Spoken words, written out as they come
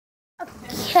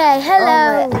Okay,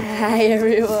 hello. Hi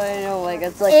everyone. Oh my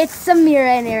god, it's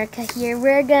Samira and Erica here.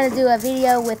 We're gonna do a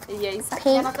video with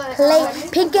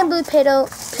pink and blue Play-Doh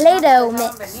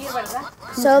mix.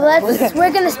 So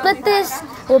we're gonna split this.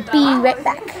 We'll be right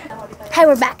back. Hi,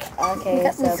 we're back. Okay, we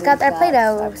just got our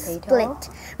Play-Doh split.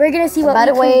 We're gonna see what. By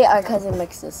the way, our cousin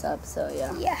mixed this up, so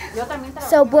yeah. Yeah.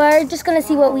 So we're just gonna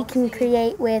see what we can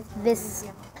create with this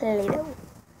Play-Doh.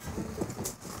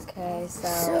 Okay,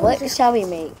 so what shall we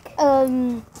make?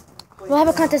 We'll have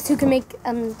a contest who can make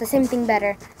the same thing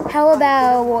better. How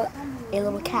about a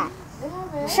little cat?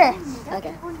 Sure.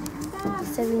 Okay.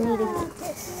 So we need to make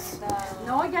this.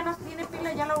 No, ya no tiene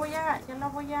pila, ya lo voy a. Ya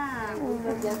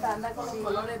anda con los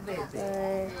colores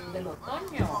del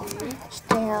otoño.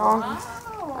 Still.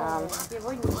 Qué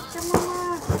bonito,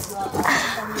 mamá.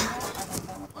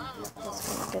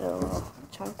 Let's get a little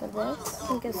chunk of this. I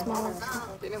think it's smaller.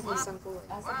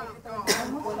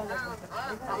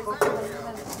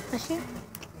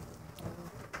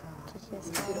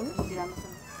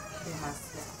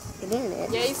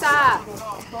 Yeisa.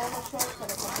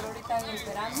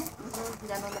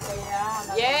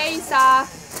 Yeisa.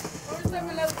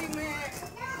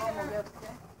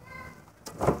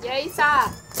 Yeisa.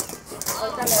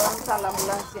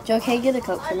 Joe, can you get a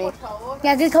Coke for me?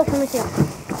 Yeah, get a Coke for me too.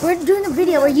 We're doing a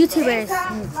video. We're YouTubers.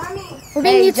 We're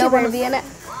being YouTubers. Joe, wanna be in it?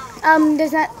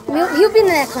 There's not. He'll be in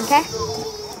the next one, okay?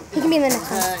 He can be in the next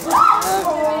one.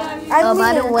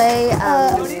 By the way,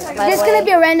 there's gonna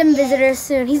be a random visitor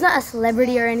soon. He's not a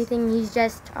celebrity or anything. He's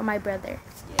just my brother.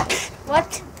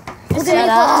 What? Shut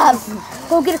up.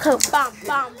 Go get a Coke.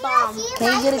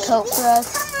 Can you get a Coke for us?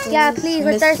 Please? Yeah, please.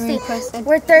 We're thirsty. Person.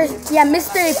 We're thirsty. Yeah,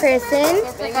 mystery person.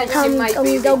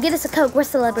 Go get us a Coke. We're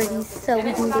celebrities, so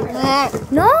we can do that.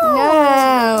 No.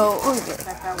 No.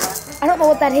 I don't know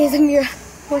what that is, Amira.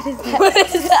 What is that? What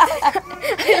is that?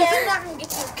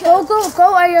 Go,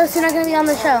 Arios. You're not gonna be on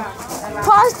the show.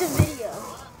 Pause the video.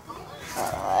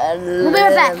 We'll be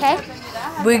right back, okay?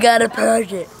 We got a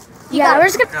project. Yeah, we're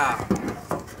just gonna.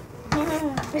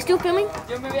 We're still filming?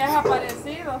 Yo me había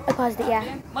aparecido. I paused it, yeah.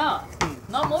 Bueno,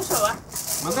 no mucho, ¿va?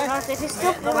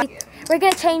 We're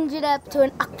gonna change it up to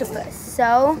an octopus.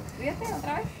 So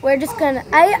we're just gonna.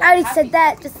 I already said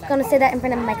that. Just gonna say that in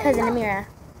front of my cousin Amira.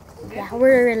 Yeah,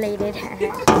 we're related.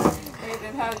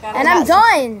 And I'm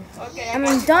done. I'm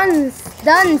done,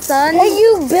 son. Hey,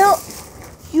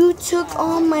 you took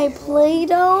all my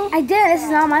Play-Doh? I did. This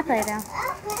is all my Play-Doh.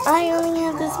 I only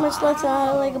have this much left, so I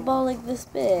have like a ball like this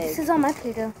big. This is all my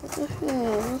Play-Doh. This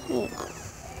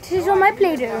is all my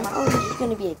Play-Doh. Oh, this is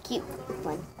gonna be a cute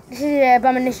one. This is an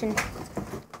abomination.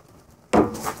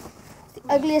 It's the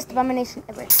ugliest abomination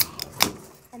ever.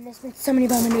 And there's been so many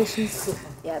abominations.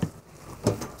 Yep.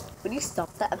 Would you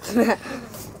stop that?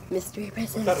 Mystery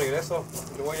person.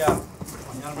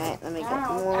 Alright, let me get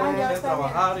more.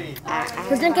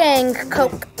 We're drinking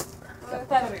Coke.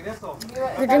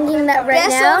 We're drinking that right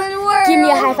now. Give me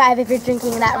a high five if you're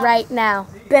drinking that right now.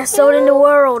 Best soda in the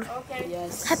world.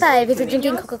 Yes. High five if you're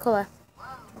drinking Coca-Cola.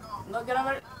 No lo quiero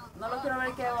ver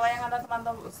que vayan a andar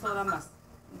tomando soda más.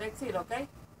 That's it, ¿ok?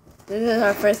 This is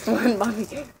our first one, Mommy.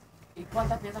 ¿Y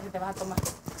cuántas piensas que te vas a tomar?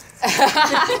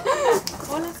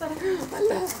 Hola, Sara.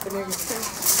 Hola.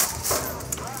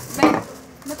 Ven,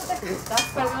 métete. ¿Estás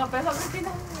perdiendo peso,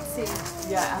 Cristina? Sí.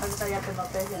 Ya, ahorita ya te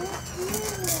noté.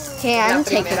 Okay, I'm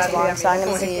taking too long, so I'm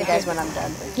going to see you guys when I'm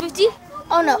done. 50?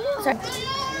 Oh no, sorry.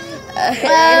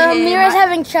 Mira's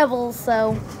having trouble,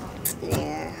 so.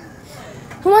 Yeah.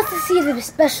 Who wants to see the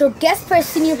special guest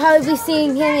person? You'll probably be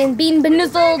seeing him in Bean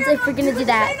Benoozled if we're going to do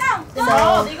that.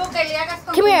 So,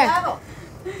 come here.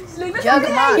 Joe,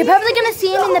 come on. You're probably going to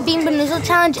see him in the Bean Benoozled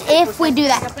challenge if we do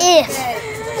that.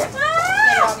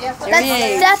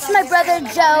 That's my brother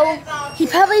Joe. He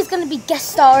probably is going to be guest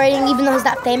starring even though he's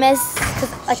not famous.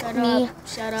 Like me.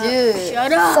 Shut up. Dude.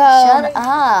 Shut up. Shut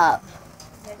up.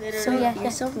 So yeah.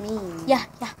 You're so mean. Yeah.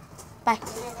 Bye.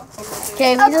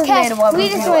 Okay, we just made what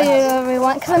we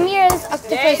want. Because Amira's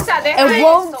octopus. It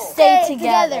won't stay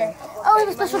together. Oh, we have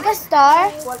a special guest star.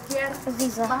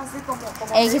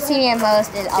 Hey, you can see me in most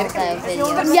of the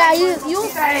videos. Yeah,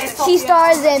 she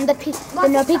stars in the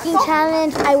No Peeking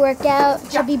Challenge, I Work Out,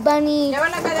 Chubby Bunny,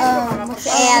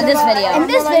 and this video. And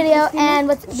this video, and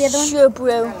what's the other one? Sure,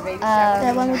 bro.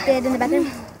 The one we did in the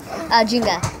bathroom?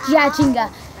 Jenga. Yeah, Jenga.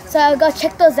 So go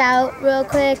check those out real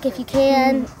quick if you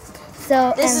can.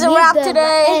 So This is a wrap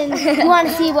today. And you want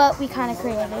to see what we kind of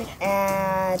created.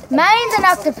 And Mine's an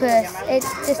octopus. It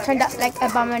just turned out like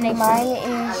abomination. mine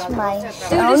is my...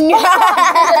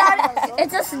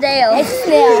 It's a snail. It's a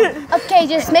snail. Okay,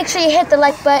 just make sure you hit the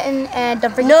like button and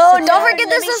don't forget Don't forget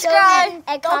to subscribe.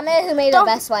 And comment who made the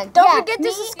best one. Don't forget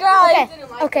to subscribe.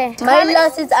 Okay. My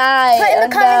lost its eye. Put in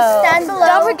the comments down below.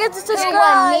 Don't forget to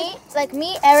subscribe.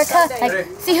 Me, Erica. Like,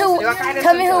 see who?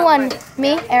 Tell me who won.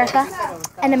 Me, Erica,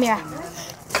 and Amira.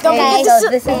 Don't forget to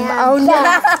this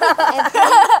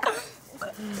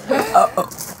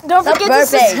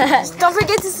is Don't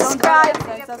forget to subscribe.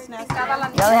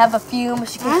 You only have a few,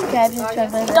 but you can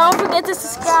subscribe. Don't forget to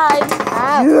subscribe.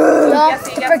 Don't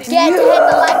forget to hit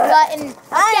the like button.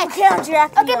 I am Count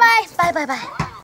Dracula. Okay, bye. Bye.